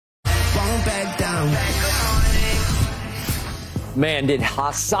won't back down. Man, did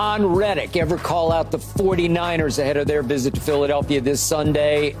Hassan Reddick ever call out the 49ers ahead of their visit to Philadelphia this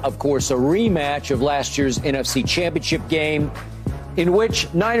Sunday? Of course, a rematch of last year's NFC Championship game, in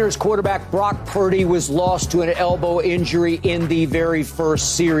which Niners quarterback Brock Purdy was lost to an elbow injury in the very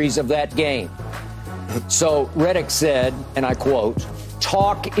first series of that game. So Reddick said, and I quote,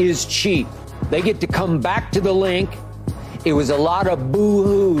 "Talk is cheap. They get to come back to the link. It was a lot of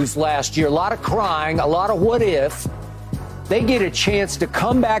boo-hoos last year, a lot of crying, a lot of what if. They get a chance to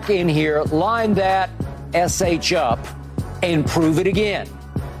come back in here, line that SH up, and prove it again."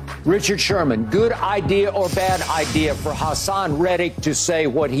 Richard Sherman, good idea or bad idea for Hassan Reddick to say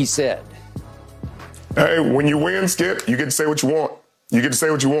what he said? Hey, when you win, Skip, you get to say what you want. You get to say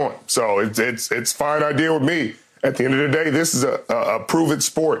what you want. So it's fine idea with me. At the end of the day, this is a prove-it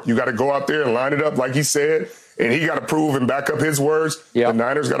sport. You got to go out there and line it up like he said, and he got to prove and back up his words. Yep. The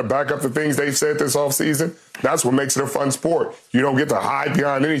Niners got to back up the things they've said this offseason. That's what makes it a fun sport. You don't get to hide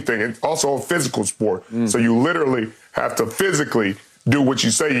behind anything. It's also a physical sport. So you literally have to physically do what you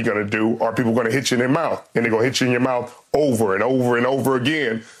say you're going to do, or people are going to hit you in their mouth. And they're going to hit you in your mouth over and over and over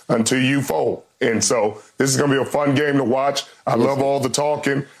again until you fold. And so this is going to be a fun game to watch. I love all the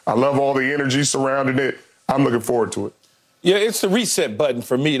talking. I love all the energy surrounding it. I'm looking forward to it. Yeah, it's the reset button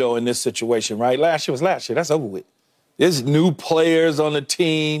for me, though, in this situation, right? Last year was last year. That's over with. There's new players on the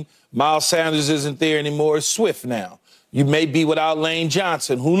team. Miles Sanders isn't there anymore. It's Swift now. You may be without Lane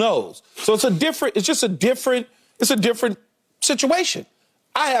Johnson. Who knows? So it's a different situation.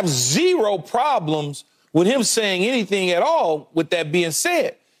 I have zero problems with him saying anything at all. With that being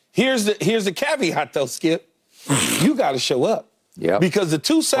said, here's the caveat, though, Skip. You got to show up. Yeah. Because the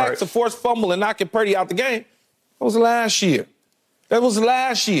 2 sacks, the forced fumble, and knocking Purdy out the game, that was last year.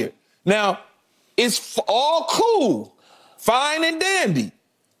 Now, it's all cool, fine and dandy.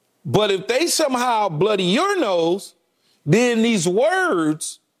 But if they somehow bloody your nose, then these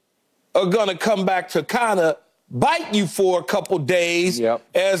words are going to come back to kind of bite you for a couple days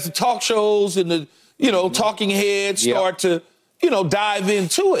as the talk shows and the, talking heads start to, dive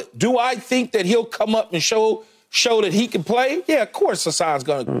into it. Do I think that he'll come up and show that he can play? Yeah, of course Hassan's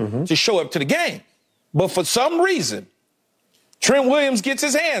going to show up to the game. But for some reason, Trent Williams gets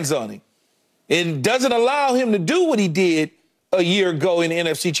his hands on him and doesn't allow him to do what he did a year ago in the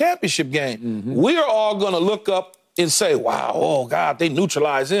NFC Championship game. We're all going to look up and say, wow, oh, God, they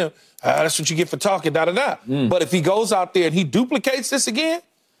neutralized him. That's what you get for talking, da-da-da. But if he goes out there and he duplicates this again,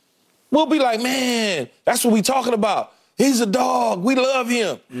 we'll be like, man, that's what we talking about. He's a dog. We love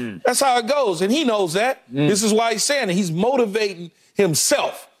him. That's how it goes. And he knows that. This is why he's saying it. He's motivating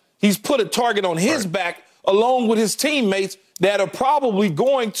himself. He's put a target on his back along with his teammates that are probably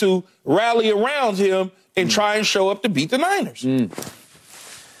going to rally around him and try and show up to beat the Niners.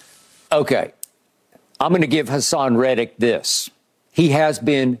 Okay. I'm going to give Hassan Reddick this. He has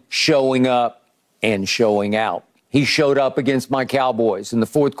been showing up and showing out. He showed up against my Cowboys. In the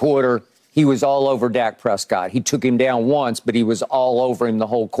fourth quarter, he was all over Dak Prescott. He took him down once, but he was all over him the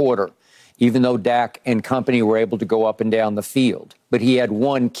whole quarter, even though Dak and company were able to go up and down the field. But he had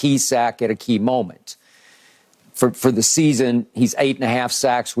one key sack at a key moment. For the season, he's 8.5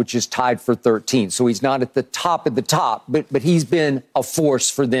 sacks, which is tied for 13. So he's not at the top of the top, but he's been a force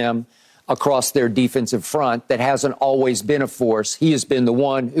for them across their defensive front that hasn't always been a force. He has been the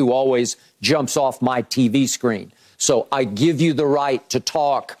one who always jumps off my TV screen. So I give you the right to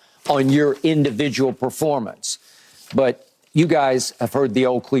talk on your individual performance. But you guys have heard the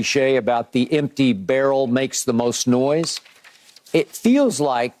old cliche about the empty barrel makes the most noise. It feels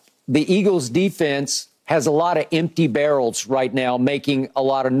like the Eagles defense has a lot of empty barrels right now making a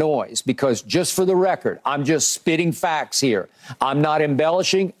lot of noise because, just for the record, I'm just spitting facts here. I'm not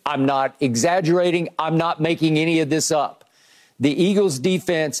embellishing. I'm not exaggerating. I'm not making any of this up. The Eagles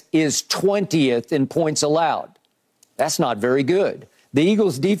defense is 20th in points allowed. That's not very good. The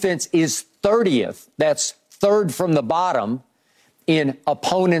Eagles defense is 30th. That's third from the bottom in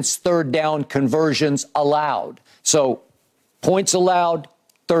opponents' third down conversions allowed. So points allowed,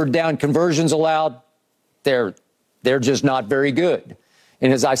 third down conversions allowed, they're just not very good.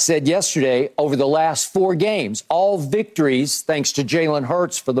 And as I said yesterday, over the last 4 games, all victories, thanks to Jalen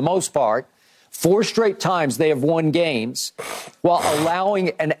Hurts for the most part, 4 straight times they have won games while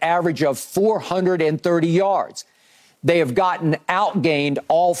allowing an average of 430 yards. They have gotten outgained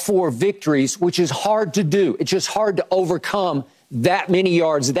all 4 victories, which is hard to do. It's just hard to overcome that many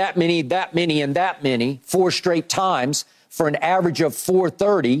yards, that many, and that many, 4 straight times for an average of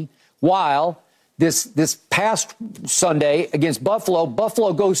 430, while This past Sunday against Buffalo,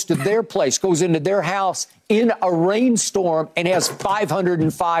 Buffalo goes to their place, goes into their house in a rainstorm and has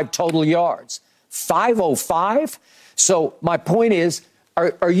 505 total yards. 505? So my point is,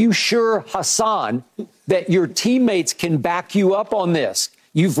 are you sure, Hassan, that your teammates can back you up on this?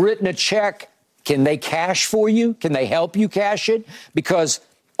 You've written a check. Can they cash for you? Can they help you cash it? Because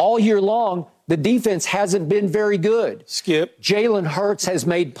all year long, the defense hasn't been very good. Skip. Jalen Hurts has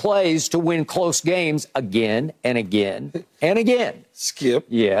made plays to win close games again and again and again. Skip.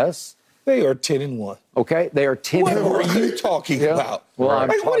 Yes. They are 10-1. Okay, they are 10. What are you talking about? Well, I'm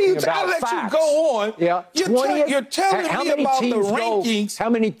what are you? talking I'll about let facts. you go on. Yeah, You're telling how me many about the teams rankings. How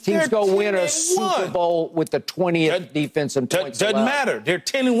many teams go win a 10-1. Super Bowl with the 20th defense and points Doesn't allowed? matter. They're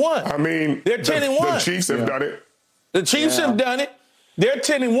 10-1. I mean, they're 10-1. The Chiefs have done it. The Chiefs have done it. They're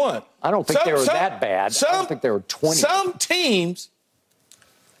 10-1. I don't think they were that bad. I don't think they were 20. Some teams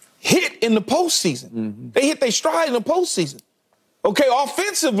hit in the postseason. Mm-hmm. They hit their stride in the postseason. Okay,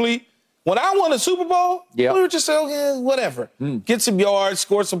 offensively, when I won a Super Bowl, we were just saying, okay, whatever. Get some yards,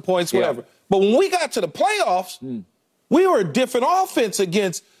 score some points, whatever. But when we got to the playoffs, we were a different offense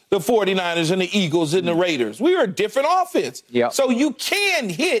against the 49ers and the Eagles and the Raiders. We were a different offense. So you can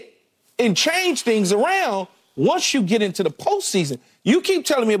hit and change things around once you get into the postseason. You keep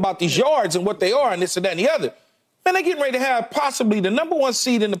telling me about these yards and what they are and this and that and the other. Man, they're getting ready to have possibly the number one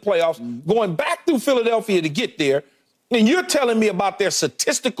seed in the playoffs, going back through Philadelphia to get there. And you're telling me about their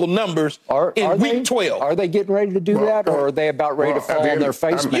statistical numbers in week 12. Are they getting ready to do that, or are they about ready to fall on their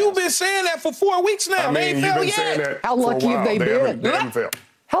face? You've been saying that for 4 weeks now. They ain't failed yet. How lucky have they been?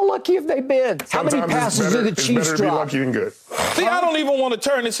 How lucky have they been? How many passes do the Chiefs drop? It's better to be lucky than good. See, I don't even want to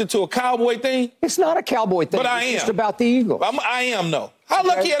turn this into a Cowboy thing. It's not a Cowboy thing. But I am. It's just about the Eagles. I am, though. How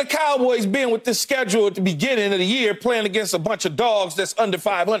lucky have the Cowboys been with this schedule at the beginning of the year playing against a bunch of dogs that's under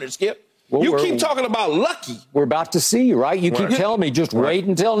 500, Skip? Well, you keep talking about lucky. We're about to see, right? You keep telling me just wait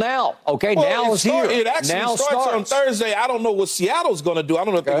until now. Okay, now it's here. It actually starts on Thursday. I don't know what Seattle's going to do. I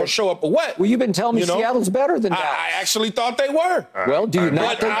don't know if they're going to show up or what. Well, you've been telling me Seattle's better than Dallas. I actually thought they were. Well, do you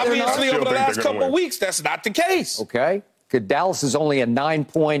not think they're not? Obviously, over the last couple of weeks, that's not the case. Okay. Because Dallas is only a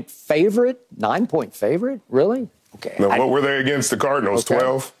 9-point favorite. 9-point favorite? Really? Okay. Now, what were they against the Cardinals?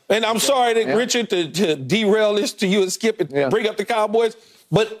 12? And I'm sorry, that Richard, to derail this to you and Skip and bring up the Cowboys,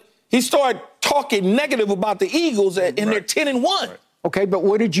 but he started talking negative about the Eagles, and they're 10-1. Okay, but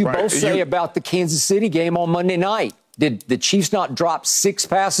what did you both say about the Kansas City game on Monday night? Did the Chiefs not drop 6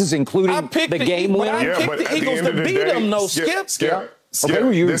 passes, including the game winner? I picked the Eagles to beat them, no, Skip.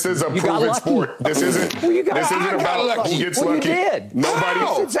 This is a proven sport. This isn't about who gets lucky. You did. Nobody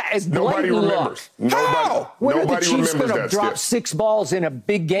remembers. Nobody remembers that, Skip. Drop 6 balls in a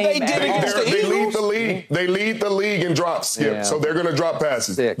big game. They lead the league. They lead the league in drops, Skip. So they're going to drop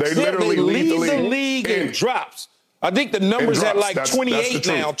passes. They literally lead the league in drops. I think the number's at like 28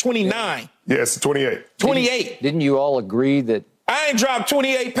 now, 29. Yes, 28. 28. Didn't you all agree that I ain't dropped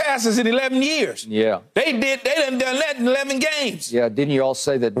 28 passes in 11 years. Yeah. They done that in 11 games. Yeah, didn't you all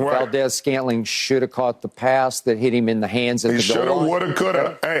say that Valdez-Scantling should have caught the pass that hit him in the hands at the goal line? Shoulda, woulda,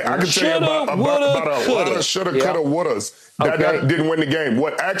 coulda. Hey, I can tell you about a lot of shoulda, coulda, wouldas. That didn't win the game.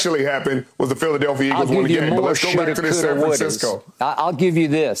 What actually happened was the Philadelphia Eagles won the game. But let's go back to this San Francisco. I'll give you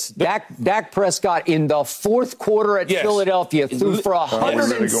this. Dak Prescott in the fourth quarter at Philadelphia threw for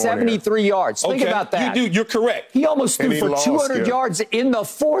 173 yards. Think about that. You're correct. He almost threw for 200 yards in the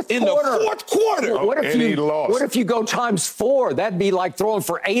fourth quarter. In the fourth quarter. What if you go times 4? That'd be like throwing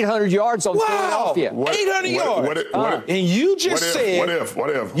for 800 yards on Philadelphia. 800 yards. And you just said.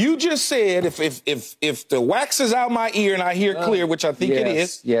 What if? You just said if the wax is out my ear and I hear clear, which I think it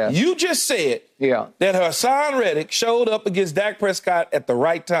is. Yes. You just said that Hassan Reddick showed up against Dak Prescott at the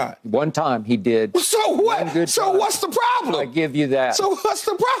right time. One time he did. So what? So what's the problem? I give you that. So what's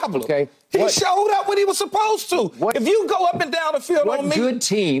the problem? Okay. He showed up when he was supposed to. If you go up and down the field on me. What good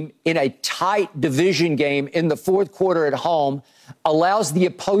team in a tight division game in the fourth quarter at home allows the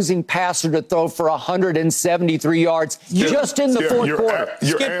opposing passer to throw for 173 yards just in the fourth quarter?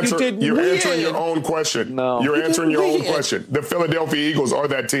 You're answering your own question. No. You're answering your own question. The Philadelphia Eagles are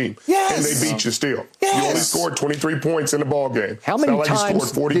that team. Yes. And they beat you still. Yes. You only scored 23 points in the ball game. How many times you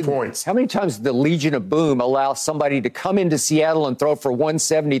scored 40 points. How many times did the Legion of Boom allow somebody to come into Seattle and throw for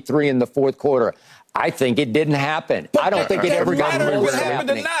 173 in the fourth quarter? I think it didn't happen. I don't think it ever got whether where it happened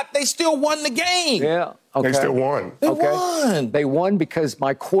or not. They still won the game. Yeah. Okay. They still won. They won. They won because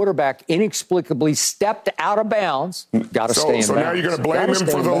my quarterback inexplicably stepped out of bounds. Got to stay in bounds. So now you're going to blame him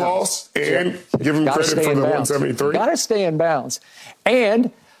for the loss and give him credit for the 173? Got to stay in bounds.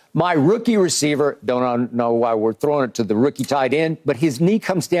 And My rookie receiver, don't know why we're throwing it to the rookie tight end, but his knee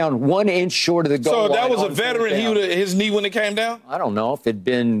comes down 1 inch short of the goal line. So that was a veteran, his knee when it came down? I don't know if it'd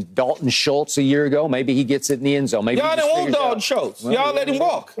been Dalton Schultz a year ago. Maybe he gets it in the end zone. Maybe y'all didn't want Dalton Schultz. Well, y'all let him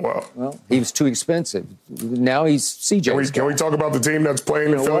walk. Well, he was too expensive. Now he's CJ's Can we talk about the team that's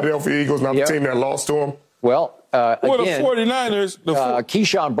playing the Philadelphia Eagles, not the team that lost to him? Well, again, the 49ers.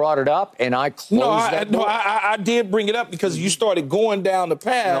 Keyshawn brought it up, and I closed that door. I did bring it up because you started going down the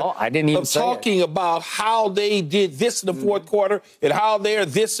path I didn't even say talking about how they did this in the fourth quarter and how they're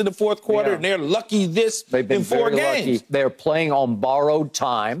this in the fourth quarter and they're lucky They've been in 4 games. Lucky. They're playing on borrowed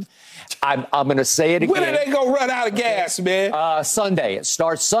time. I'm going to say it again. When are they going to run out of gas, man? Sunday. It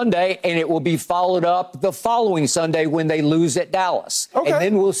starts Sunday, and it will be followed up the following Sunday when they lose at Dallas. Okay. And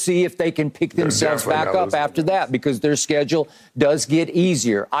then we'll see if they can pick themselves back up after that, because their schedule does get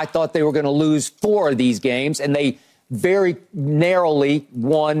easier. I thought they were going to lose 4 of these games, and they very narrowly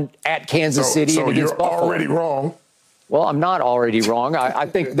won at Kansas City and against Buffalo. So you're already wrong. Well, I'm not already wrong. I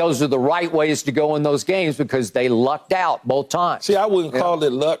think those are the right ways to go in those games because they lucked out both times. See, I wouldn't call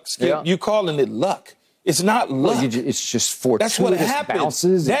it luck, Skip. Yeah. You're calling it luck. It's not luck. Well, it's just fortuitous. That's what happens.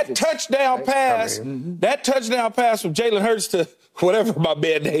 Bounces. That touchdown pass from Jalen Hurts to whatever my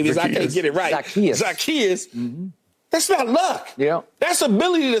bad name is, I can't get it right. Zacchaeus. That's not luck. Yeah. That's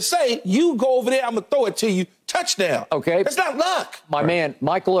ability to say, you go over there, I'm going to throw it to you. Touchdown. Okay. That's not luck. My man,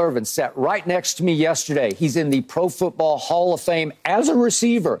 Michael Irvin, sat right next to me yesterday. He's in the Pro Football Hall of Fame as a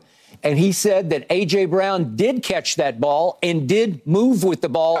receiver. And he said that A.J. Brown did catch that ball and did move with the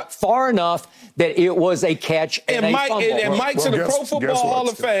ball far enough that it was a catch and a fumble. And Mike's in the Pro Football Hall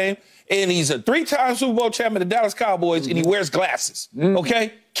of Fame, and he's a 3-time Super Bowl champion of the Dallas Cowboys, and he wears glasses.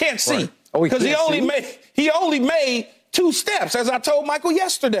 Okay? Can't see. Because he only made 2 steps, as I told Michael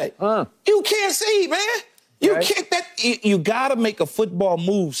yesterday. You can't see, man. You can't. You got to make a football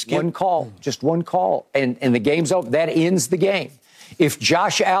move, Skip. One call, just one call, and the game's over. That ends the game. If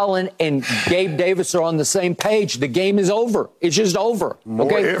Josh Allen and Gabe Davis are on the same page, the game is over. It's just over.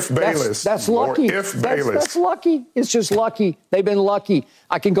 If Bayless. That's lucky. That's lucky. It's just lucky. They've been lucky.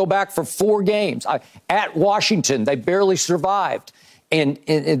 I can go back for 4 games. At Washington, they barely survived. And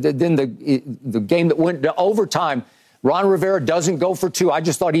then the game that went to overtime, Ron Rivera doesn't go for 2. I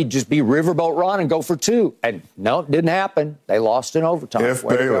just thought he'd just be Riverboat Ron and go for 2. And no, it didn't happen. They lost in overtime. If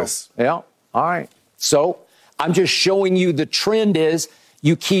Bayless. Yeah. All right. So I'm just showing you the trend is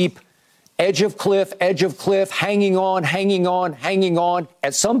you keep edge of cliff, hanging on.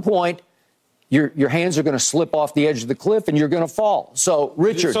 At some point, your hands are going to slip off the edge of the cliff and you're going to fall. So,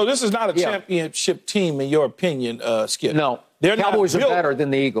 Richard. So this is not a championship team, in your opinion, Skip? No. Cowboys are better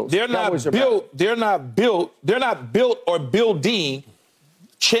than the Eagles. They're not built or building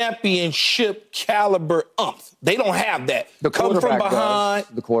championship caliber umph. They don't have that. The Come from behind.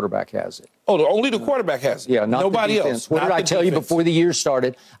 The quarterback has it. Oh, only the quarterback has it. Yeah, not nobody the defense. else. What did I tell you before the year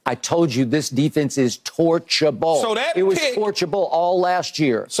started? I told you this defense is torchable. So it was torchable all last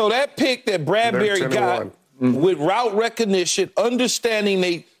year. So that pick that Bradbury got with route recognition, understanding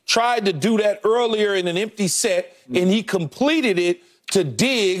they tried to do that earlier in an empty set, and he completed it to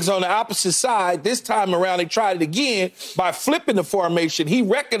Diggs on the opposite side. This time around, they tried it again by flipping the formation. He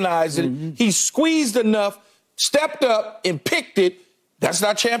recognized it. He squeezed enough, stepped up, and picked it. That's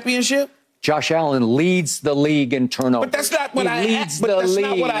not championship? Josh Allen leads the league in turnovers. But that's not what I asked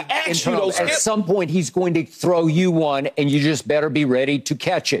you, though, Skip. At some point, he's going to throw you one, and you just better be ready to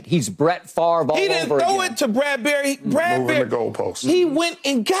catch it. He's Brett Favre all over again. He didn't throw it to Bradbury. Moving the goalpost. He went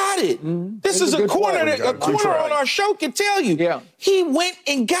and got it. This is a corner that a corner on our show can tell you. Yeah. He went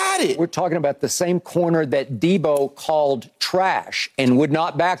and got it. We're talking about the same corner that Debo called trash and would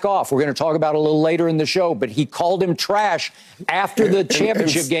not back off. We're going to talk about it a little later in the show, but he called him trash after the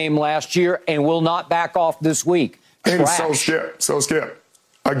championship game last year and will not back off this week. And so Skip,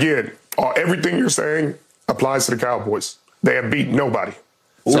 again, everything you're saying applies to the Cowboys. They have beat nobody.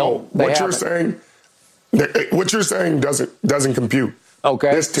 So what you're saying doesn't compute.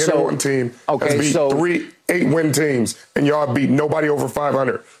 Okay. This 10-1 team has beat 3 8-win teams, and y'all have beat nobody over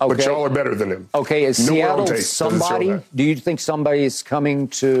 500. But y'all are better than them. Okay, is Seattle somebody? Do you think somebody is coming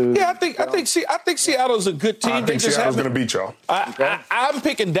to? Yeah, I think Seattle's a good team. I think Seattle's going to beat y'all. I'm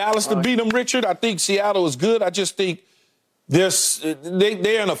picking Dallas to beat them, Richard. I think Seattle is good. I just think they're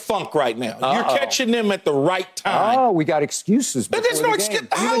in a funk right now. You're catching them at the right time. Oh, we got excuses. But there's no excuse.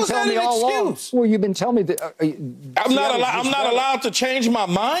 How is that an excuse? Well, you've been telling me that. I'm not allowed to change my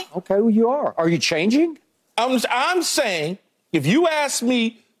mind. Okay, well, you are. Are you changing? I'm saying, if you asked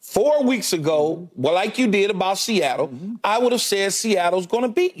me 4 weeks ago, well, like you did about Seattle, I would have said Seattle's going to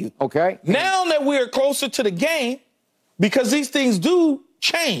beat you. Okay. Now that we're closer to the game, because these things do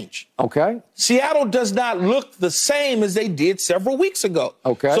change. Okay. Seattle does not look the same as they did several weeks ago.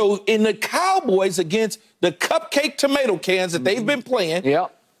 Okay. So in the Cowboys against the cupcake tomato cans that they've been playing,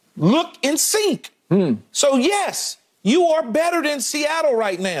 look in sync. So, yes, you are better than Seattle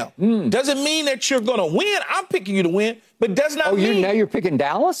right now. Doesn't mean that you're going to win. I'm picking you to win, but does not mean. Now you're picking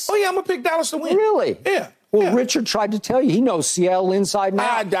Dallas? Oh, yeah, I'm going to pick Dallas to win. Really? Yeah. Well, Richard tried to tell you. He knows Seattle inside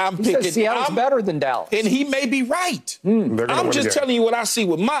and out. He says Seattle's better than Dallas. And he may be right. I'm just telling you what I see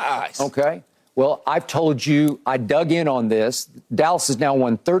with my eyes. Okay. Well, I've told you, I dug in on this. Dallas has now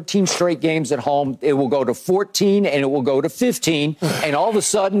won 13 straight games at home. It will go to 14 and it will go to 15. And all of a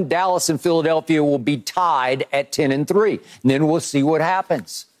sudden, Dallas and Philadelphia will be tied at 10-3. And then we'll see what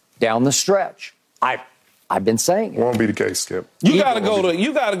happens down the stretch. I've been saying it. Won't be the case, Skip. You gotta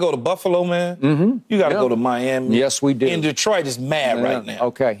go to Buffalo, man. You gotta go to Miami. Yes, we do. And Detroit is mad right now.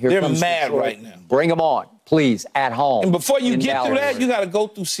 Okay, they're mad Detroit right now. Bring them on, please, at home. And before you get through that, you gotta go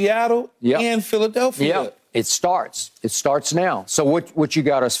through Seattle and Philadelphia. Yep. It starts. It starts now. So what you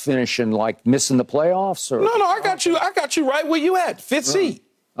got us finishing, like missing the playoffs? Or? No, I got you right where you at, fifth seed.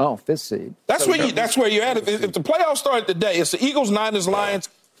 Oh, fifth seed. That's where you're at. If the playoffs start today, it's the Eagles, Niners, Lions.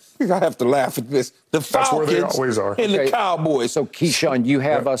 I have to laugh at this. The Falcons and the Cowboys. So, Keyshawn, you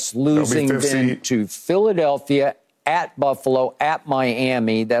have us losing then to Philadelphia, at Buffalo, at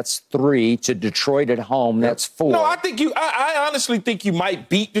Miami. That's 3. To Detroit at home. That's 4. No, I honestly think you might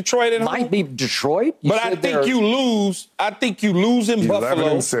beat Detroit at home. Might beat Detroit? But I think you lose. I think you lose in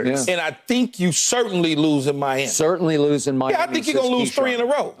Buffalo. And I think you certainly lose in Miami. Certainly lose in Miami. Yeah, I think you're going to lose 3 in a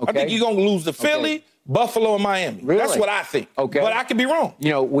row. Okay. I think you're going to lose to Philly, Buffalo, and Miami. Really? That's what I think. Okay. But I could be wrong.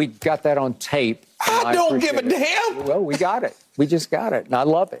 You know, we got that on tape. I don't give a damn. Well, we got it. We just got it, and I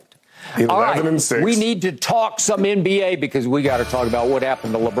love it. 11-6. We need to talk some NBA because we got to talk about what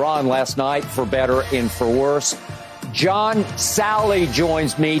happened to LeBron last night, for better and for worse. John Sally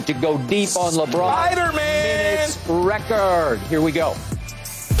joins me to go deep on LeBron's minutes record. Here we go.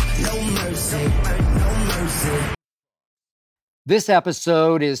 No mercy. No mercy. This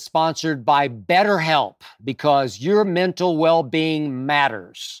episode is sponsored by BetterHelp because your mental well-being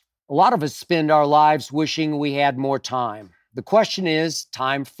matters. A lot of us spend our lives wishing we had more time. The question is,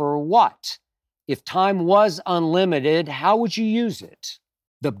 time for what? If time was unlimited, how would you use it?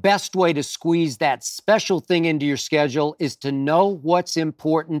 The best way to squeeze that special thing into your schedule is to know what's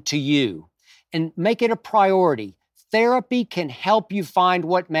important to you and make it a priority. Therapy can help you find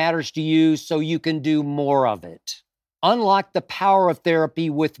what matters to you so you can do more of it. Unlock the power of therapy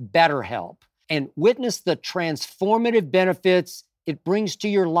with BetterHelp and witness the transformative benefits it brings to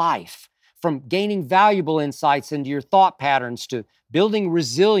your life. From gaining valuable insights into your thought patterns to building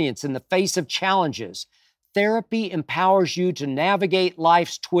resilience in the face of challenges, therapy empowers you to navigate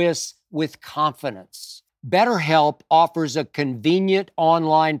life's twists with confidence. BetterHelp offers a convenient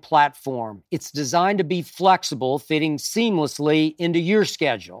online platform. It's designed to be flexible, fitting seamlessly into your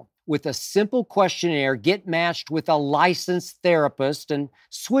schedule. With a simple questionnaire, get matched with a licensed therapist and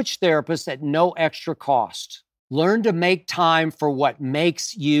switch therapists at no extra cost. Learn to make time for what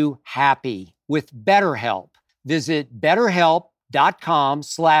makes you happy with BetterHelp. Visit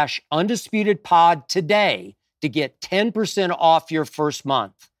BetterHelp.com/UndisputedPod today to get 10% off your first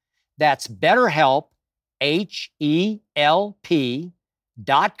month. That's BetterHelp,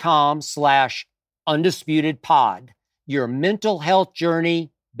 HELP.com/UndisputedPod. Your mental health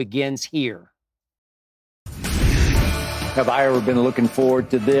journey begins here. Have I ever been looking forward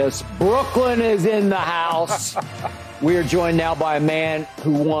to this? Brooklyn is in the house. We are joined now by a man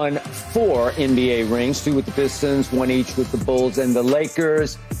who won 4 NBA rings, 2 with the Pistons, 1 each with the Bulls and the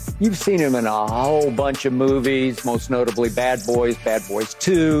Lakers. You've seen him in a whole bunch of movies, most notably Bad Boys, Bad Boys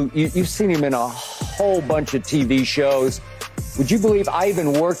 2. You've seen him in a whole bunch of TV shows. Would you believe I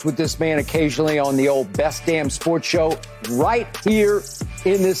even worked with this man occasionally on the old Best Damn Sports Show right here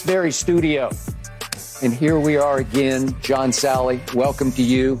in this very studio? And here we are again, John Sally. Welcome to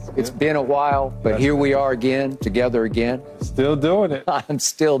you. It's been a while, but here we are again, together again. Still doing it. I'm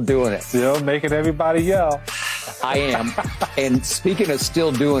still doing it. Still making everybody yell. I am. And speaking of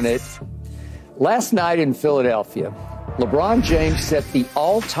still doing it, last night in Philadelphia, LeBron James set the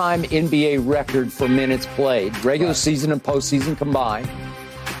all-time NBA record for minutes played, regular season and postseason combined.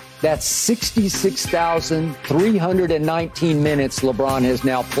 That's 66,319 minutes LeBron has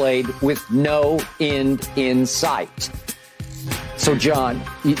now played with no end in sight. So, John,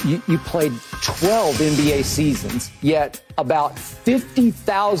 you played 12 NBA seasons, yet about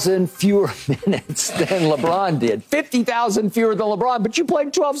 50,000 fewer minutes than LeBron did. 50,000 fewer than LeBron, but you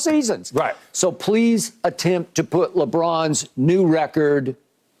played 12 seasons. Right. So please attempt to put LeBron's new record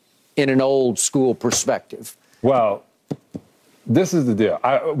in an old school perspective. Well, this is the deal.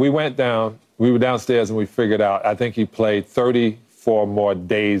 We were downstairs and we figured out, I think he played 34 more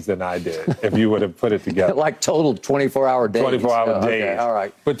days than I did, if you would have put it together. Like total 24-hour days. 24-hour days. Okay, all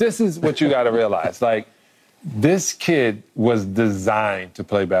right. But this is what you got to realize. Like, this kid was designed to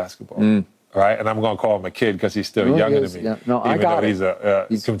play basketball. Right? And I'm going to call him a kid because he's still younger than me. Yeah. No, even though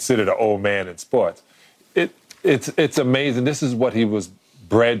he's considered an old man in sports. It's amazing. This is what he was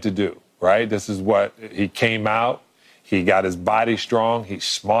bred to do, right? This is what he came out. He got his body strong. He's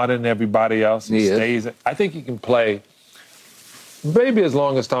smarter than everybody else. He stays. I think he can play maybe as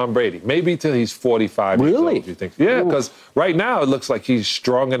long as Tom Brady. Maybe till he's 45 years old. You think? Yeah, because right now it looks like he's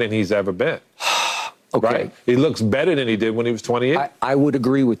stronger than he's ever been. Okay. Right? He looks better than he did when he was 28. I would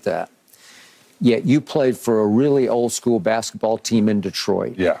agree with that. Yet you played for a really old school basketball team in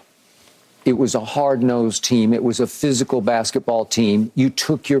Detroit. Yeah. It was a hard-nosed team. It was a physical basketball team. You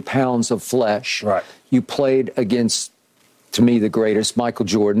took your pounds of flesh. Right. You played against, to me, the greatest, Michael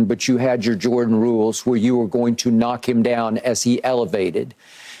Jordan, but you had your Jordan rules where you were going to knock him down as he elevated.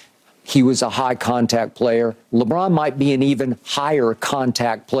 He was a high-contact player. LeBron might be an even higher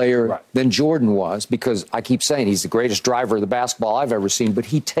contact player than Jordan was, because I keep saying he's the greatest driver of the basketball I've ever seen, but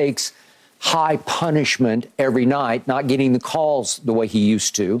he takes high punishment every night, not getting the calls the way he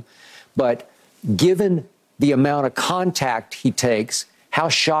used to. But given the amount of contact he takes, how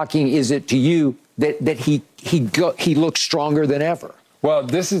shocking is it to you that he looks stronger than ever? Well,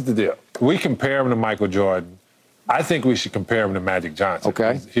 this is the deal. We compare him to Michael Jordan. I think we should compare him to Magic Johnson.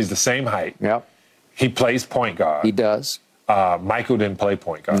 Okay. He's the same height. Yep. He plays point guard. He does. Michael didn't play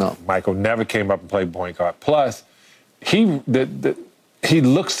point guard. No. Michael never came up and played point guard. Plus, he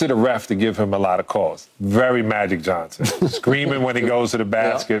looks to the ref to give him a lot of calls. Very Magic Johnson. Screaming when he goes to the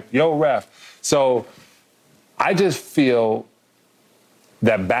basket. Yo, ref. So I just feel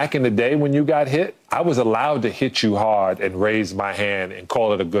that back in the day when you got hit, I was allowed to hit you hard and raise my hand and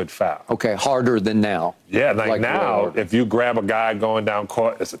call it a good foul. Okay, harder than now. Yeah, like now, if you grab a guy going down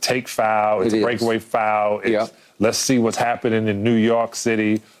court, it's a take foul, it's a breakaway foul. Let's see what's happening in New York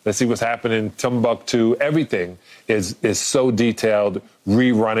City. Let's see what's happening in Timbuktu. Everything is so detailed.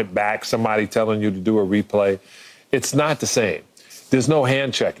 Rerun it back, somebody telling you to do a replay. It's not the same. There's no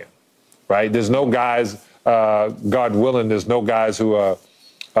hand checking, right? There's no guys, God willing, there's no guys who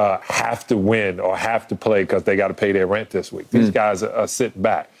have to win or have to play because they got to pay their rent this week. These guys are sitting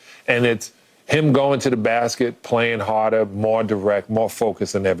back. And it's him going to the basket, playing harder, more direct, more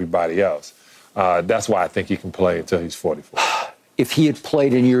focused than everybody else. That's why I think he can play until he's 44. If he had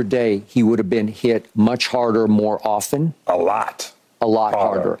played in your day, he would have been hit much harder, more often? A lot. A lot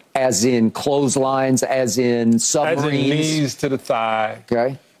harder. As in clotheslines, as in submarines? As in knees to the thigh.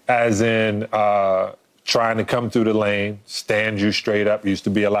 Okay. As in trying to come through the lane, stand you straight up. You used to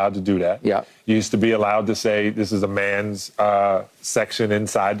be allowed to do that. Yeah. You used to be allowed to say, this is a man's section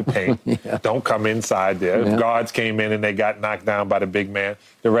inside the paint. Don't come inside there. If guards came in and they got knocked down by the big man,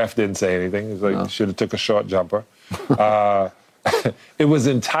 the ref didn't say anything. He was like, should have took a short jumper. It was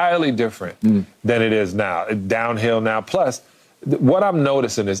entirely different than it is now. Downhill now. Plus, what I'm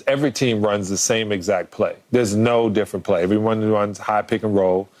noticing is every team runs the same exact play. There's no different play. Everyone runs high pick and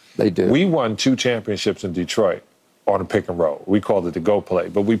roll. They do. We won 2 championships in Detroit on a pick and roll. We called it the go play,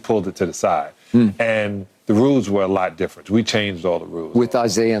 but we pulled it to the side. And the rules were a lot different. We changed all the rules. With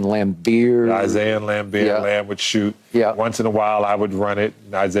Isaiah and Lambeer. Isaiah and Lambeer. Lamb would shoot. Once in a while, I would run it.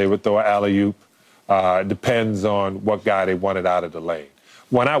 Isaiah would throw an alley-oop. Depends on what guy they wanted out of the lane.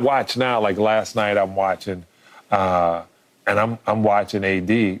 When I watch now, like last night, I'm watching, and I'm watching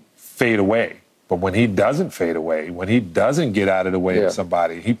AD fade away. But when he doesn't fade away, when he doesn't get out of the way of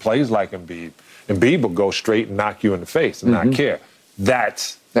somebody, he plays like Embiid. Embiid will go straight and knock you in the face and not care.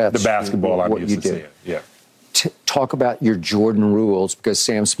 That's the basketball I'm used to seeing. Yeah. Talk about your Jordan rules, because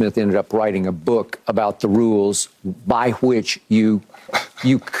Sam Smith ended up writing a book about the rules by which you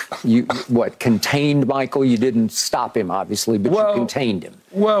contained Michael? You didn't stop him, obviously, but you contained him.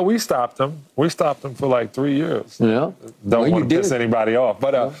 Well, we stopped him. We stopped him for like 3 years. Yeah. Don't want to piss anybody off.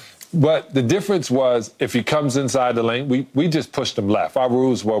 But the difference was, if he comes inside the lane, we just pushed him left. Our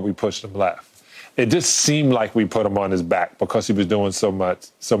rules were we pushed him left. It just seemed like we put him on his back because he was doing so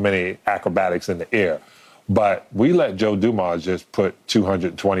many acrobatics in the air. But we let Joe Dumars just put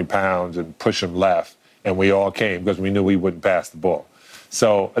 220 pounds and push him left, and we all came because we knew he wouldn't pass the ball.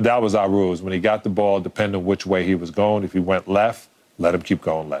 So that was our rules. When he got the ball, depending on which way he was going, if he went left, let him keep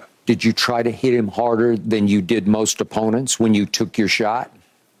going left. Did you try to hit him harder than you did most opponents when you took your shot?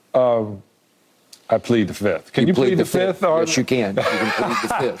 I plead the fifth. Can you plead the fifth? Yes, you can. You can plead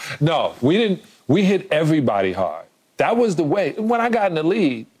the fifth. No, we didn't. We hit everybody hard. That was the way. When I got in the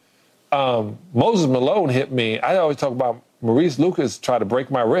league, Moses Malone hit me. I always talk about Maurice Lucas tried to break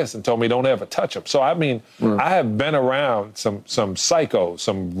my wrist and told me don't ever touch him. So, I mean, I have been around some psychos,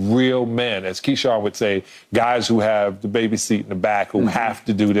 some real men, as Keyshawn would say, guys who have the baby seat in the back, who have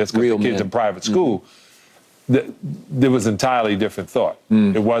to do this because the kids in private school. There was entirely different thought.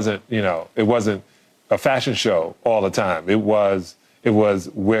 It wasn't, it wasn't a fashion show all the time. It was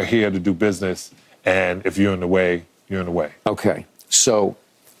we're here to do business, and if you're in the way, you're in the way. Okay. So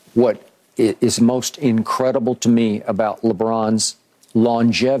what is most incredible to me about LeBron's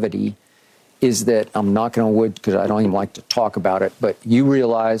longevity is that, I'm knocking on wood because I don't even like to talk about it, but you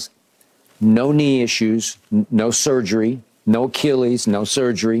realize no knee issues, no surgery, no Achilles, no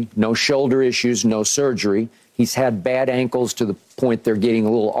surgery, no shoulder issues, no surgery. He's had bad ankles to the point they're getting a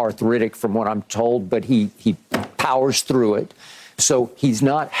little arthritic from what I'm told, but he powers through it. So he's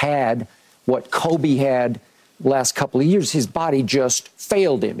not had what Kobe had last couple of years. His body just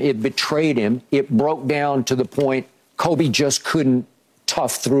failed him. It betrayed him. It broke down to the point Kobe just couldn't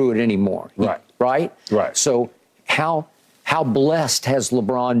tough through it anymore. Right? So how blessed has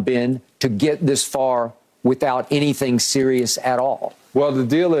LeBron been to get this far without anything serious at all? Well, the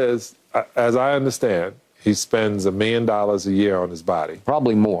deal is, as I understand, he spends $1 million a year on his body.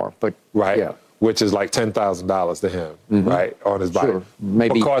 Probably more, but yeah. Which is like $10,000 to him, right, on his body. Sure.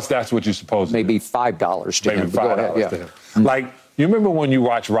 Maybe, because that's what you're supposed to maybe do. $5 to him. Maybe $5 to him. Like, you remember when you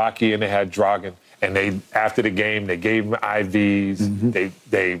watched Rocky and they had Dragon, and they, after the game, they gave him IVs,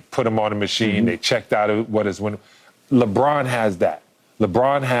 they put him on a machine, they checked out what his win. LeBron has that.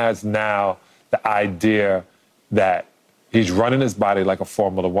 LeBron has now the idea that he's running his body like a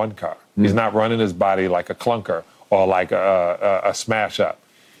Formula One car. He's not running his body like a clunker or like a smash-up.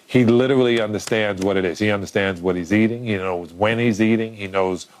 He literally understands what it is. He understands what he's eating. He knows when he's eating. He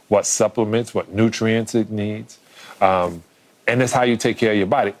knows what supplements, what nutrients it needs. And that's how you take care of your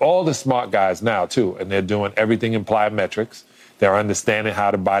body. All the smart guys now, too, and they're doing everything in plyometrics. They're understanding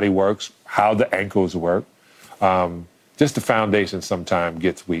how the body works, how the ankles work. Just the foundation sometimes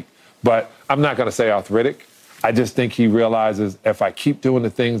gets weak. But I'm not going to say arthritic. I just think he realizes if I keep doing the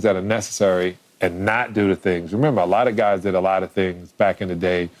things that are necessary and not do the things. Remember, a lot of guys did a lot of things back in the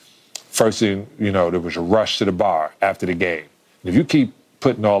day. First thing, there was a rush to the bar after the game. If you keep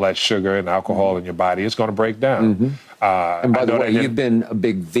putting all that sugar and alcohol in your body, it's going to break down. And by the way, you've been a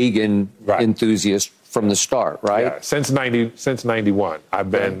big vegan enthusiast from the start, right? Yeah, since 91,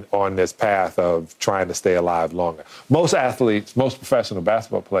 I've been on this path of trying to stay alive longer. Most athletes, most professional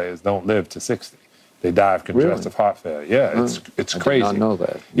basketball players don't live to 60. They die of congestive heart failure. Yeah, it's crazy. I did not know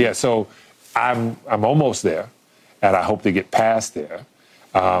that. Yeah, so I'm almost there, and I hope to get past there.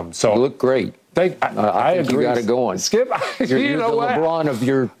 So you look great. I think agree. You got it going. Skip, you're the LeBron of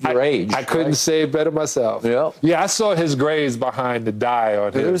your age. I couldn't say it better myself. Yeah, I saw his grays behind the dye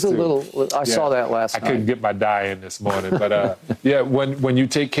on him. There's a little. I saw that last night. I couldn't get my dye in this morning, but yeah, when you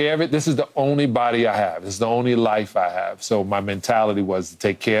take care of it, this is the only body I have. This is the only life I have. So my mentality was to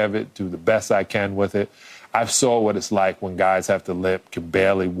take care of it, do the best I can with it. I saw what it's like when guys have to limp, can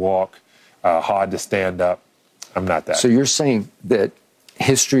barely walk, hard to stand up. I'm not that. So you're saying that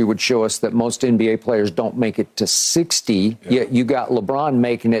history would show us that most NBA players don't make it to 60, yet you got LeBron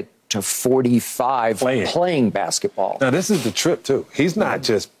making it to 45 playing basketball. Now, this is the trip, too. He's not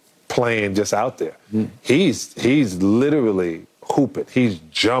just playing just out there. He's literally hooping. He's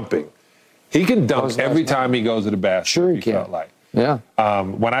jumping. He can dunk every time he goes to the basket. Sure he can. Felt like. Yeah.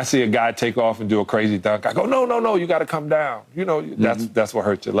 When I see a guy take off and do a crazy dunk, I go, no, you got to come down. That's what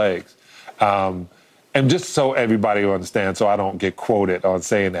hurts your legs. And just so everybody will understand, so I don't get quoted on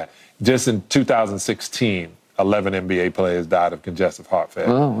saying that, just in 2016, 11 NBA players died of congestive heart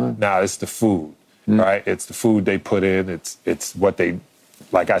failure. Oh, wow. Now, it's the food, right? It's the food they put in. It's what they,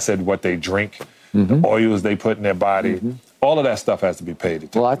 like I said, what they drink, the oils they put in their body. All of that stuff has to be paid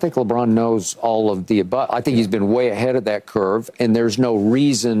attention. Well, I think LeBron knows all of the above. I think he's been way ahead of that curve, and there's no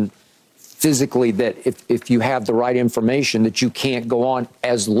reason physically that if you have the right information that you can't go on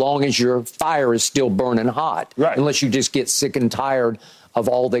as long as your fire is still burning hot, unless you just get sick and tired of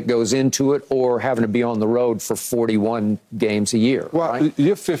all that goes into it or having to be on the road for 41 games a year. Well,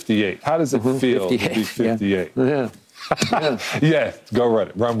 you're 58. How does it feel to be 58? Yeah, go run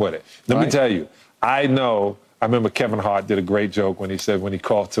it. Run with it. Let me tell you, I remember Kevin Hart did a great joke when he said, when he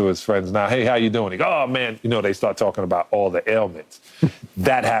called to his friends now, hey, how you doing? He go, oh, man, they start talking about all the ailments.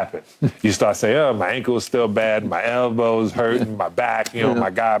 That happened. You start saying, oh, my ankle is still bad, my elbow's hurting, my back,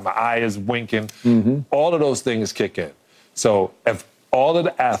 my God, my eye is winking. All of those things kick in. So if all of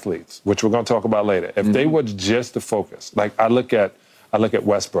the athletes, which we're going to talk about later, if they were just to focus, like I look at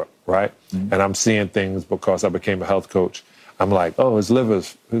Westbrook, right? And I'm seeing things because I became a health coach. I'm like, oh, his liver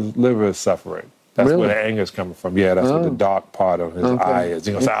is suffering. That's Really? where the anger is coming from. Yeah, that's what the dark part of his eye is.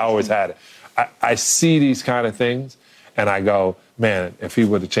 You know, so I always had it. I see these kind of things, and I go, man, if he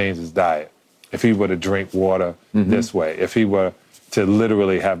were to change his diet, if he were to drink water this way, if he were to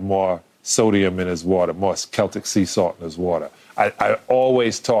literally have more sodium in his water, more Celtic sea salt in his water. I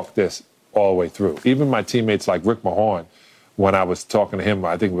always talk this all the way through. Even my teammates like Rick Mahorn, when I was talking to him,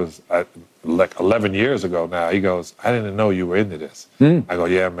 I think it was like 11 years ago now, he goes, I didn't know you were into this. I go,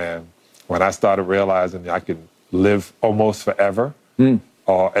 yeah, man. When I started realizing I could live almost forever,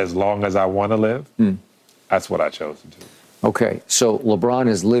 or as long as I want to live, that's what I chose to do. Okay, so LeBron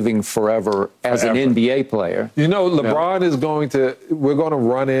is living forever as an NBA player. You know, LeBron is we're going to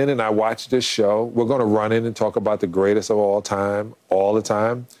run in, and I watch this show, we're going to run in and talk about the greatest of all time, all the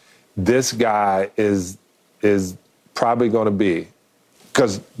time. This guy is probably going to be,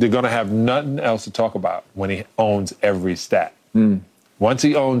 because they're going to have nothing else to talk about when he owns every stat. Once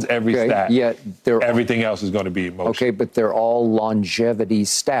he owns every stat, everything else is going to be emotional. Okay, but they're all longevity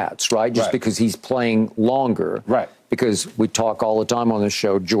stats, right? Just because he's playing longer. Right. Because we talk all the time on this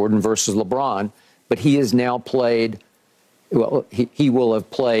show, Jordan versus LeBron, but he has now played, well, he will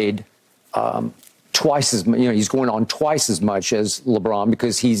have played twice as much, he's going on twice as much as LeBron,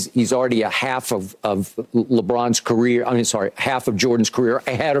 because he's already a half of LeBron's career, half of Jordan's career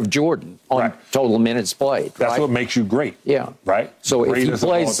ahead of Jordan on total minutes played. That's what makes you great. Yeah. Right? So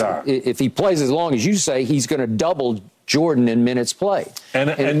if he plays as long as you say, he's going to double Jordan in minutes played.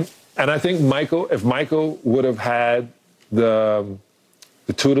 And I think if Michael would have had the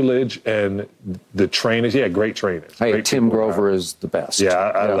tutelage and the trainers, he had great trainers. Hey, great Tim Grover is the best. Yeah,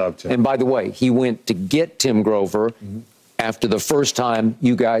 I love Tim. And by the way, he went to get Tim Grover after the first time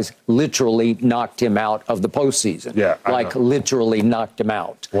you guys literally knocked him out of the postseason. Yeah, literally knocked him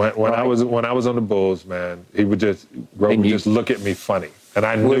out. When I was on the Bulls, man, Grover would just look at me funny. And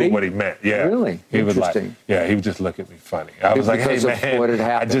I knew what he meant. Yeah. Really? He would he would just look at me funny. I was like, hey, man, what had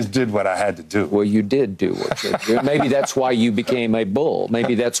happened. I just did what I had to do. Well, you did do what you did. Maybe that's why you became a Bull.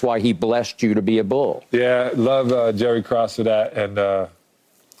 Maybe that's why he blessed you to be a Bull. Yeah, love Jerry Cross for that. And,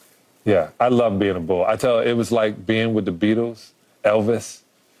 I love being a Bull. I tell you, it was like being with the Beatles, Elvis,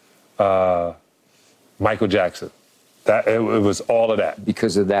 Michael Jackson. It was all of that.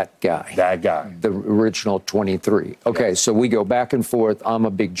 Because of that guy. That guy. The original 23. Okay, so we go back and forth. I'm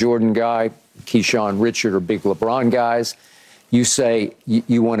a big Jordan guy. Keyshawn, Richard are big LeBron guys. You say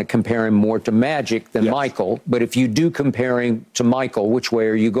you want to compare him more to Magic than Michael. But if you do compare him to Michael, which way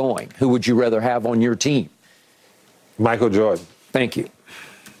are you going? Who would you rather have on your team? Michael Jordan. Thank you.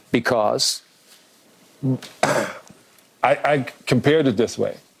 Because? I compared it this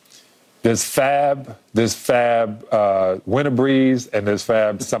way. There's Fab Winter Breeze, and there's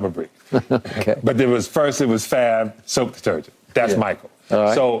Fab Summer Breeze. Okay. But it was Fab soap detergent. That's Michael.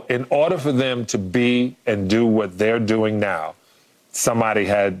 Right. So in order for them to be and do what they're doing now, somebody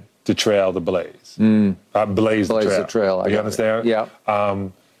had to trail the blaze. Blaze the trail. You understand? Yeah.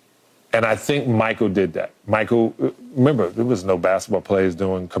 And I think Michael did that. Michael, remember, there was no basketball players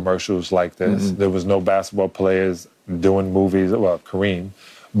doing commercials like this. There was no basketball players doing movies. Well, Kareem.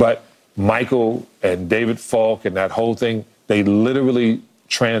 But Michael and David Falk and that whole thing, they literally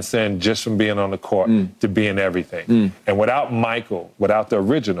transcend just from being on the court to being everything. And without Michael, without the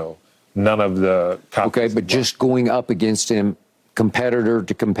original, none of the Okay, but just going up against him, competitor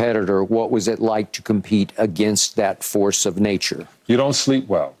to competitor, what was it like to compete against that force of nature? You don't sleep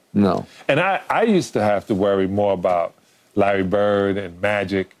well. No. And I used to have to worry more about Larry Bird and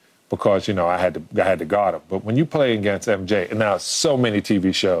Magic because, I had to guard him. But when you play against MJ, and now so many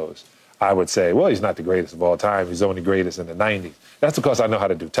TV shows, I would say, well, he's not the greatest of all time. He's only greatest in the 90s. That's because I know how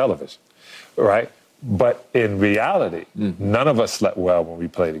to do television, right? But in reality, none of us slept well when we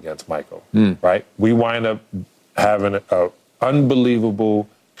played against Michael, right? We wind up having an unbelievable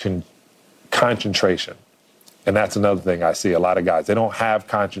concentration. And that's another thing I see a lot of guys. They don't have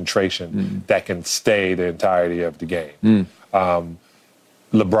concentration that can stay the entirety of the game.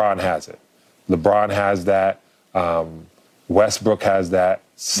 LeBron has it. LeBron has that. Westbrook has that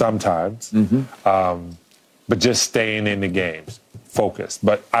sometimes. But just staying in the games, focused.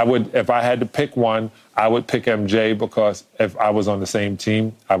 But if I had to pick one, I would pick MJ because if I was on the same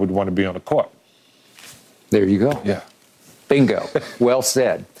team, I would want to be on the court. There you go. Yeah. Bingo. Well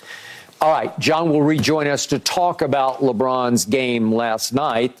said. All right, John will rejoin us to talk about LeBron's game last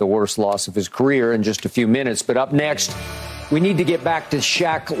night, the worst loss of his career, in just a few minutes. But up next, we need to get back to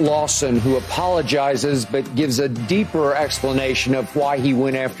Shaq Lawson, who apologizes but gives a deeper explanation of why he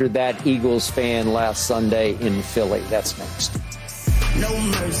went after that Eagles fan last Sunday in Philly. That's next. No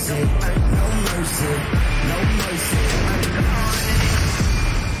mercy, no mercy, no mercy.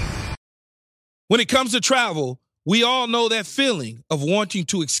 When it comes to travel, we all know that feeling of wanting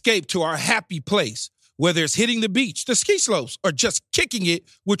to escape to our happy place, whether it's hitting the beach, the ski slopes, or just kicking it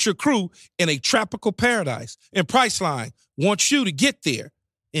with your crew in a tropical paradise. And Priceline wants you to get there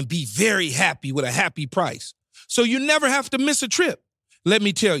and be very happy with a happy price, so you never have to miss a trip. Let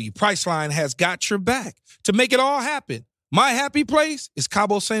me tell you, Priceline has got your back to make it all happen. My happy place is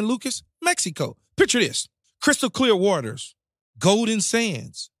Cabo San Lucas, Mexico. Picture this: crystal clear waters, golden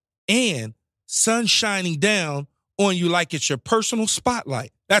sands, and sun shining down on you like it's your personal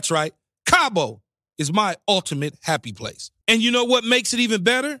spotlight. That's right, Cabo is my ultimate happy place. And you know what makes it even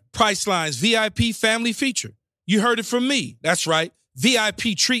better? Priceline's VIP family feature. You heard it from me. That's right,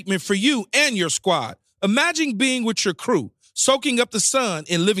 VIP treatment for you and your squad. Imagine being with your crew, soaking up the sun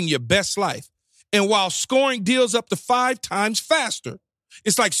and living your best life. And while scoring deals up to 5 times faster,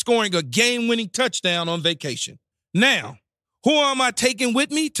 it's like scoring a game-winning touchdown on vacation. Now, who am I taking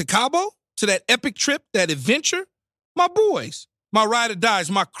with me to Cabo? To that epic trip, that adventure? My boys, my ride or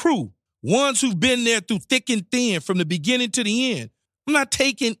dies, my crew, ones who've been there through thick and thin from the beginning to the end. I'm not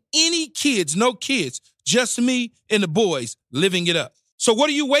taking any kids, no kids, just me and the boys living it up. So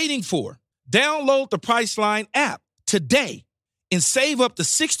what are you waiting for? Download the Priceline app today and save up to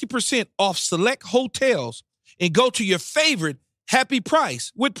 60% off select hotels and go to your favorite happy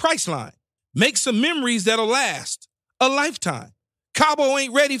price with Priceline. Make some memories that'll last a lifetime. Cabo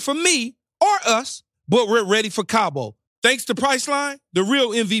ain't ready for me or us, but we're ready for Cabo. Thanks to Priceline, the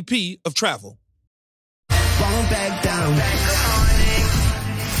real MVP of travel. Won't back down.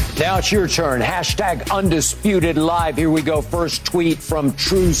 Now it's your turn. Hashtag Undisputed Live. Here we go. First tweet from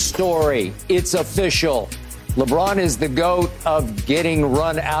True Story. It's official. LeBron is the GOAT of getting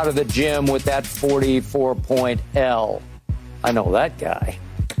run out of the gym with that 44-point L. I know that guy.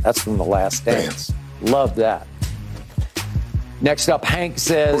 That's from The Last Dance. Love that. Next up, Hank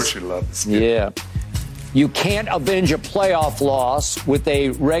says, of course you love this kid. Yeah. You can't avenge a playoff loss with a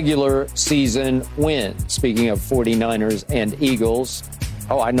regular season win. Speaking of 49ers and Eagles.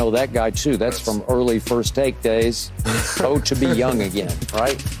 Oh, I know that guy, too. That's from early First Take days. Oh, to be young again,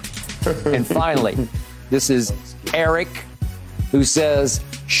 right? And finally, this is Eric, who says,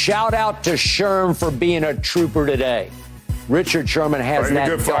 shout out to Sherm for being a trooper today. Richard Sherman has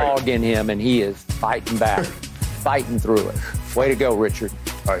that dog in him, and he is fighting back, fighting through it. Way to go, Richard.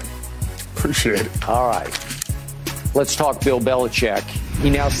 I appreciate it. All right. Let's talk Bill Belichick. He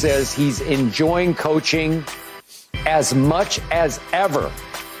now says he's enjoying coaching as much as ever,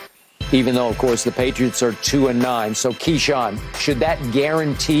 even though, of course, the Patriots are 2-9. So, Keyshawn, should that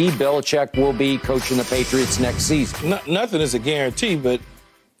guarantee Belichick will be coaching the Patriots next season? Nothing is a guarantee, but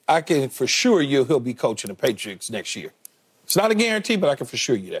I can for sure he'll be coaching the Patriots next year. It's not a guarantee, but I can for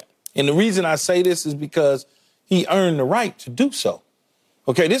sure you that. And the reason I say this is because he earned the right to do so.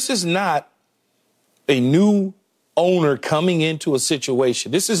 Okay, this is not a new owner coming into a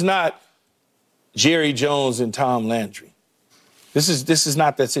situation. This is not Jerry Jones and Tom Landry. This is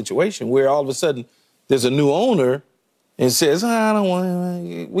not that situation where all of a sudden there's a new owner and says, I don't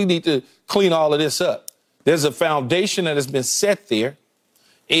want, we need to clean all of this up. There's a foundation that has been set there,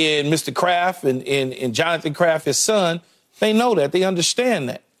 and Mr. Kraft and Jonathan Kraft, his son, they know that. They understand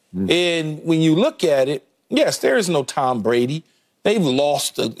that. And when you look at it, yes, there is no Tom Brady. They've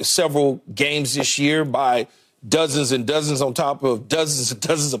lost several games this year by dozens and dozens on top of dozens and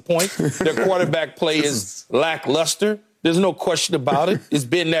dozens of points. Their quarterback play is lackluster. There's no question about it. It's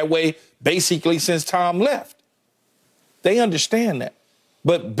been that way basically since Tom left. They understand that.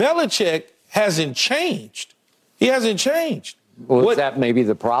 But Belichick hasn't changed. He hasn't changed. Well, is that maybe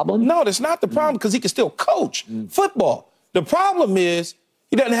the problem? No, that's not the problem because he can still coach football. The problem is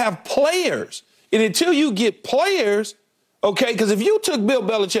he doesn't have players. And until you get players, okay, because if you took Bill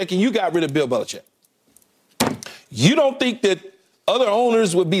Belichick and you got rid of Bill Belichick, you don't think that other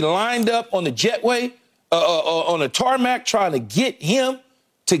owners would be lined up on the jetway, on a tarmac trying to get him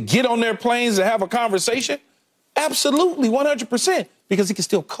to get on their planes and have a conversation? Absolutely, 100%, because he can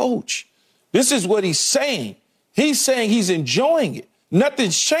still coach. This is what he's saying. He's saying he's enjoying it.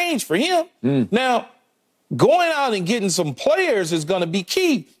 Nothing's changed for him. Now, going out and getting some players is going to be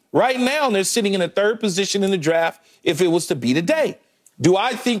key. Right now, they're sitting in a third position in the draft if it was to be today. Do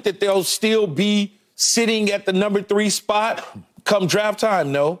I think that they'll still be sitting at the number 3 spot come draft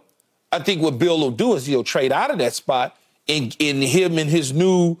time? No. I think what Bill will do is he'll trade out of that spot, and him and his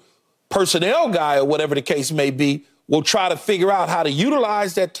new personnel guy or whatever the case may be will try to figure out how to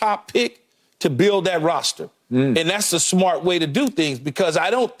utilize that top pick to build that roster. And that's the smart way to do things, because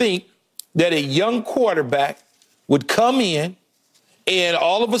I don't think that a young quarterback would come in and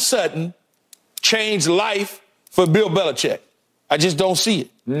all of a sudden change life for Bill Belichick. I just don't see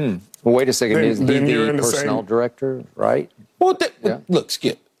it. Well, wait a second. Isn't he you're the personnel director, right? Well, look,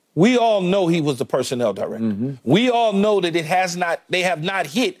 Skip. We all know he was the personnel director. Mm-hmm. We all know that they have not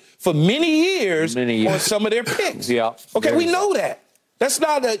hit for many years on some of their picks. Yeah. Okay, we know that. That's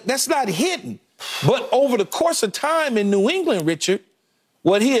not hidden. But over the course of time in New England, Richard,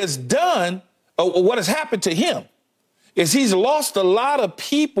 what he has done, or what has happened to him, is he's lost a lot of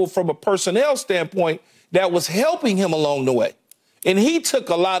people from a personnel standpoint that was helping him along the way. And he took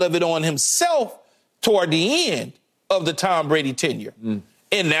a lot of it on himself toward the end of the Tom Brady tenure.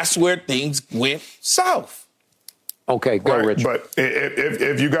 And that's where things went south. Okay, go, right, Richard. But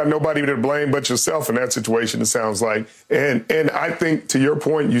if you got nobody to blame but yourself in that situation, it sounds like. And I think, to your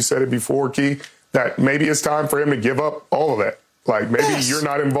point, you said it before, Keith, that maybe it's time for him to give up all of that. Like, maybe you're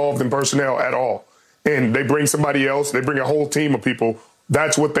not involved in personnel at all. And they bring somebody else. They bring a whole team of people.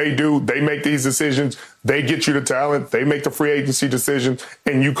 That's what they do. They make these decisions. They get you the talent. They make the free agency decisions,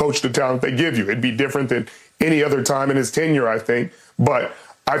 and you coach the talent they give you. It'd be different than any other time in his tenure, I think. But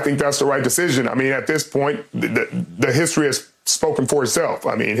I think that's the right decision. I mean, at this point, the history has spoken for itself.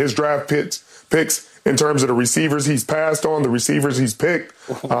 I mean, his draft picks in terms of the receivers he's passed on, the receivers he's picked,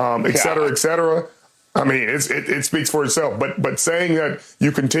 et cetera, et cetera. I mean, it speaks for itself. But saying that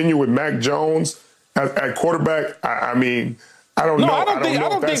you continue with Mac Jones at quarterback, I mean, I don't know. I don't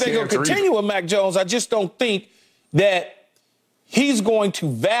think they're going to continue with Mac Jones. I just don't think that he's going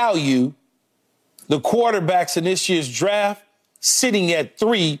to value the quarterbacks in this year's draft sitting at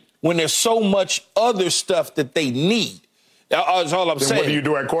 3 when there's so much other stuff that they need. That's all I'm saying. What do you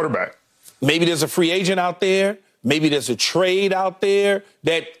do at quarterback? Maybe there's a free agent out there. Maybe there's a trade out there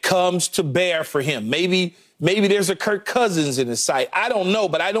that comes to bear for him. Maybe there's a Kirk Cousins in his sight. I don't know,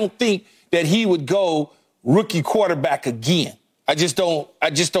 but I don't think that he would go rookie quarterback again. I just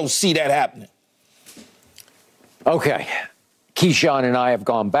don't see that happening. Okay. Keyshawn and I have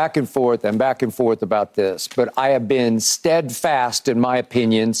gone back and forth about this, but I have been steadfast in my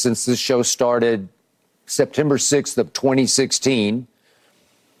opinion since this show started September 6th of 2016.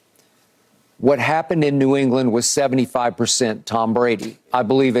 What happened in New England was 75% Tom Brady. I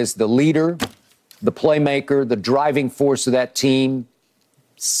believe as the leader, the playmaker, the driving force of that team,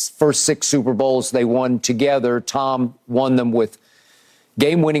 first 6 Super Bowls they won together, Tom won them with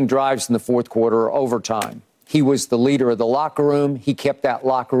game-winning drives in the fourth quarter or overtime. He was the leader of the locker room. He kept that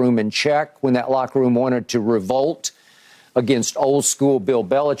locker room in check when that locker room wanted to revolt against old-school Bill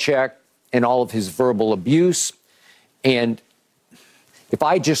Belichick and all of his verbal abuse. And if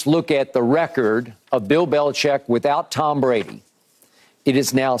I just look at the record of Bill Belichick without Tom Brady, it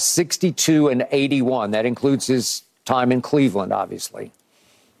is now 62-81. That includes his time in Cleveland, obviously.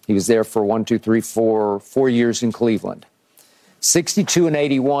 He was there for 4 years in Cleveland.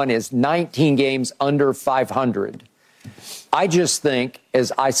 62-81 is 19 games under 500. I just think,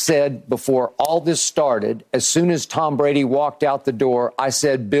 as I said before all this started, as soon as Tom Brady walked out the door, I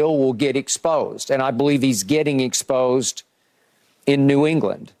said Bill will get exposed. And I believe he's getting exposed in New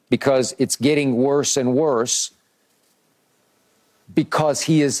England because it's getting worse and worse because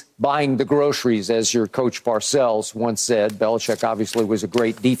he is buying the groceries, as your coach Parcells once said. Belichick obviously was a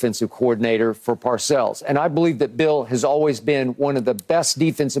great defensive coordinator for Parcells. And I believe that Bill has always been one of the best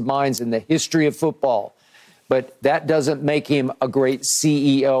defensive minds in the history of football. But that doesn't make him a great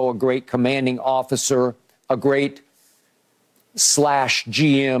CEO, a great commanding officer, a great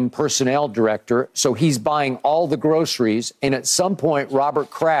 /GM personnel director. So he's buying all the groceries. And at some point, Robert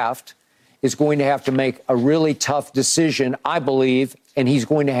Kraft is going to have to make a really tough decision, I believe, and he's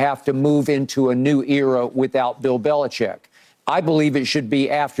going to have to move into a new era without Bill Belichick. I believe it should be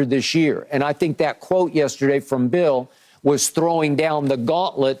after this year. And I think that quote yesterday from Bill was throwing down the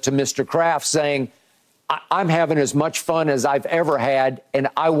gauntlet to Mr. Kraft, saying, I'm having as much fun as I've ever had, and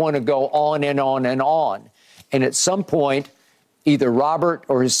I want to go on and on and on. And at some point, either Robert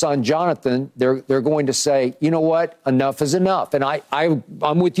or his son Jonathan, they're going to say, you know what, enough is enough. And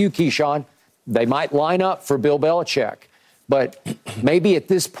I'm with you, Keyshawn. They might line up for Bill Belichick. But maybe at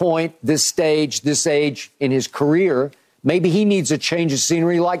this point, this stage, this age in his career, maybe he needs a change of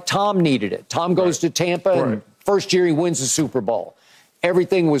scenery like Tom needed it. Tom goes to Tampa, and first year he wins the Super Bowl.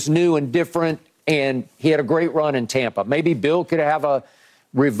 Everything was new and different, and he had a great run in Tampa. Maybe Bill could have a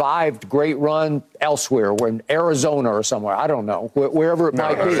revived great run elsewhere, or in Arizona or somewhere. I don't know, wherever it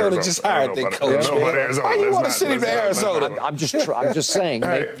might be. Arizona just hired their coach. Why you want to send him to Arizona? I'm just saying,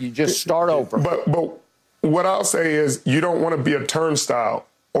 you just start over. But what I'll say is you don't want to be a turnstile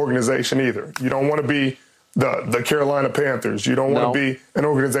organization either. You don't want to be the Carolina Panthers. You don't want to be an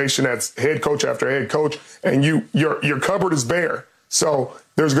organization that's head coach after head coach, and your cupboard is bare. So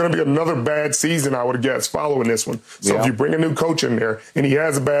there's going to be another bad season, I would guess, following this one. So if you bring a new coach in there and he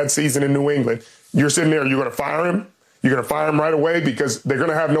has a bad season in New England, you're sitting there, you're going to fire him? You're going to fire him right away because they're going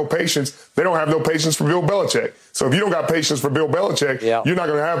to have no patience. They don't have no patience for Bill Belichick. So if you don't got patience for Bill Belichick, you're not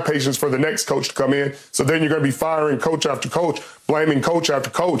going to have patience for the next coach to come in. So then you're going to be firing coach after coach, blaming coach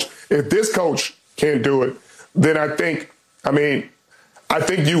after coach. If this coach can't do it, then I think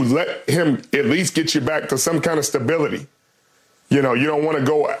you let him at least get you back to some kind of stability. You know, you don't want to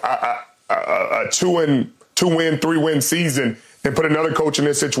go a 2-win, 3-win season and put another coach in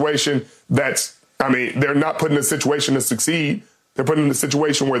this situation they're not put in a situation to succeed. They're put in a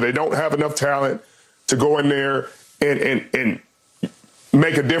situation where they don't have enough talent to go in there and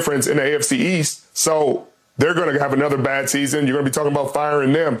make a difference in the AFC East. So they're going to have another bad season. You're going to be talking about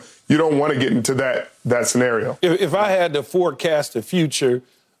firing them. You don't want to get into that scenario. If I had to forecast the future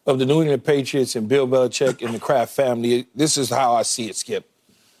of the New England Patriots and Bill Belichick and the Kraft family, this is how I see it, Skip.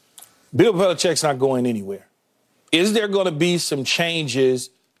 Bill Belichick's not going anywhere. Is there going to be some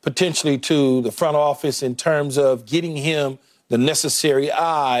changes potentially to the front office in terms of getting him the necessary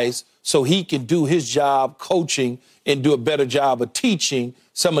eyes so he can do his job coaching and do a better job of teaching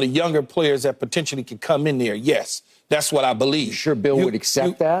some of the younger players that potentially can come in there? Yes, that's what I believe. You sure Bill would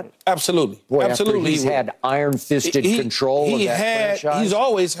accept that? Absolutely. Boy, absolutely. He's had iron-fisted control of that franchise. He's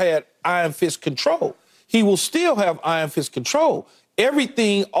always had iron fist control. He will still have iron fist control.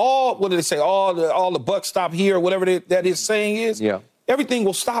 Everything, what do they say? All the buck stop here, or whatever that his saying is. Yeah. Everything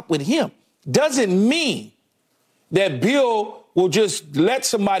will stop with him. Doesn't mean that Bill will just let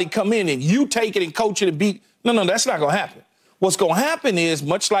somebody come in and you take it and coach it and beat. No, that's not going to happen. What's going to happen is,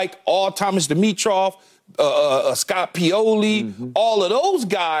 much like all Thomas Dimitroff, Scott Pioli, all of those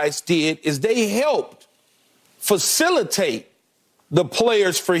guys did, is they helped facilitate the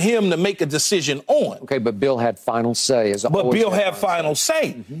players for him to make a decision on. Okay, but Bill had final say. But Bill had final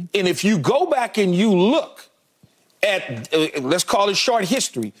say. And if you go back and you look at, let's call it short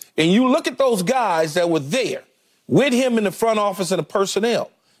history, and you look at those guys that were there with him in the front office and the personnel,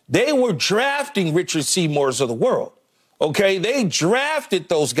 they were drafting Richard Seymours of the world, okay? They drafted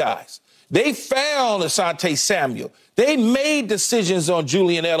those guys. They found Asante Samuel. They made decisions on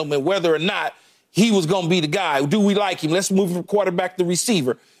Julian Edelman, whether or not he was going to be the guy. Do we like him? Let's move from quarterback to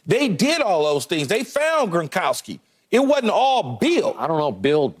receiver. They did all those things. They found Gronkowski. It wasn't all Bill. I don't know.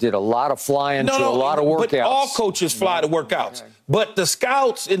 Bill did a lot of flying to a lot of workouts. But all coaches fly to workouts. Okay. But the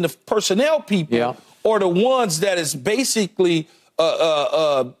scouts and the personnel people are the ones that is basically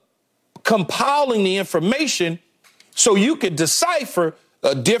compiling the information so you could decipher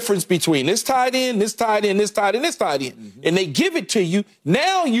a difference between this tight end, this tight end, this tight end, this tight end. And they give it to you.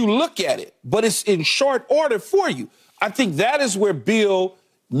 Now you look at it, but it's in short order for you. I think that is where Bill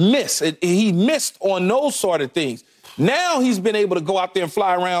missed. He missed on those sort of things. Now he's been able to go out there and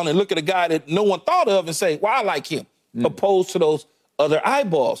fly around and look at a guy that no one thought of and say, well, I like him, opposed to those other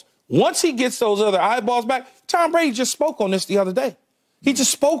eyeballs. Once he gets those other eyeballs back, Tom Brady just spoke on this the other day. He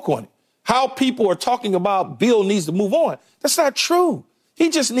just spoke on it. How people are talking about Bill needs to move on. That's not true. He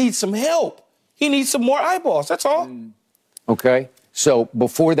just needs some help. He needs some more eyeballs. That's all. Okay. So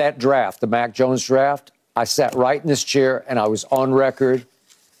before that draft, the Mac Jones draft, I sat right in this chair and I was on record,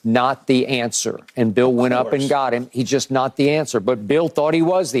 not the answer. And Bill went up and got him. He's just not the answer. But Bill thought he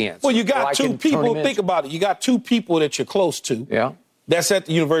was the answer. Well, you got two people. Think about it. You got two people that you're close to. Yeah. That's at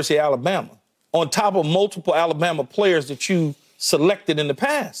the University of Alabama, on top of multiple Alabama players that you selected in the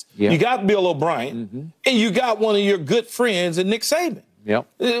past. Yeah. You got Bill O'Brien, and you got one of your good friends, and Nick Saban. Yep.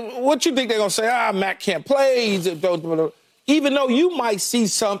 What you think they're going to say? Mac can't play. Even though you might see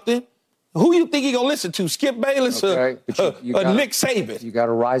something, who you think he's going to listen to? Skip Bayless or Nick Saban? You got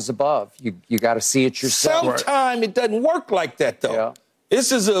to rise above. You got to see it yourself. Sometimes it doesn't work like that, though. Yeah.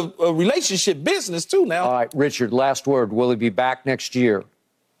 This is a relationship business, too, now. All right, Richard, last word. Will he be back next year?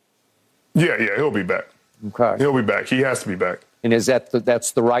 Yeah, he'll be back. Okay. He'll be back. He has to be back. And is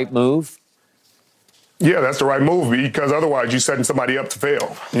that's the right move? Yeah, that's the right move, because otherwise you're setting somebody up to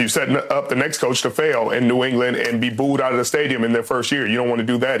fail. You're setting up the next coach to fail in New England and be booed out of the stadium in their first year. You don't want to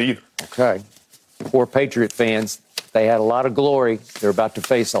do that either. Okay. Poor Patriot fans. They had a lot of glory. They're about to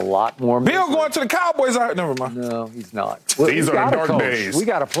face a lot more. Bill going to the Cowboys. Never mind. No, he's not. These are the dark days. We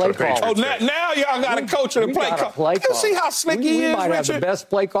got a play caller. Oh, now y'all got a coach and a play caller. You see how slick he is, We might have the best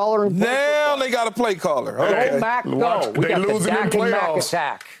play caller in football. Now they got a play caller. Okay. Go, Mac, go. We got the Dak and Mac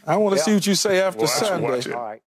attack. I want to see what you say after Sunday. Watch it. All right.